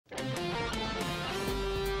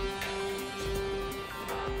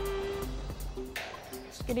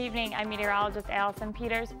Good evening, I'm meteorologist Allison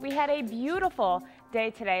Peters. We had a beautiful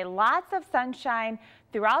day today, lots of sunshine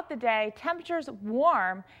throughout the day, temperatures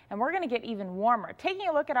warm, and we're going to get even warmer. Taking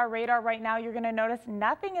a look at our radar right now, you're going to notice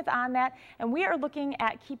nothing is on that, and we are looking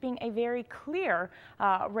at keeping a very clear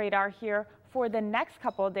radar here for the next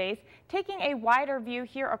couple of days. Taking a wider view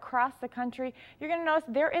here across the country, you're going to notice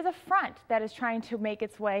there is a front that is trying to make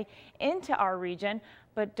its way into our region.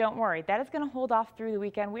 But don't worry, that is going to hold off through the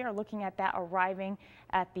weekend. We are looking at that arriving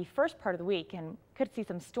at the first part of the week and could see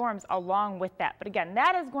some storms along with that. But again,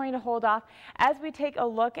 that is going to hold off. As we take a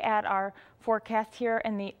look at our forecast here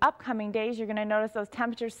in the upcoming days, you're going to notice those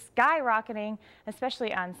temperatures skyrocketing,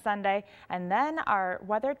 especially on Sunday. And then our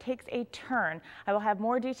weather takes a turn. I will have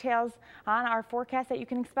more details on our forecast that you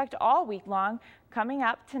can expect all week long coming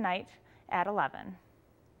up tonight at 11.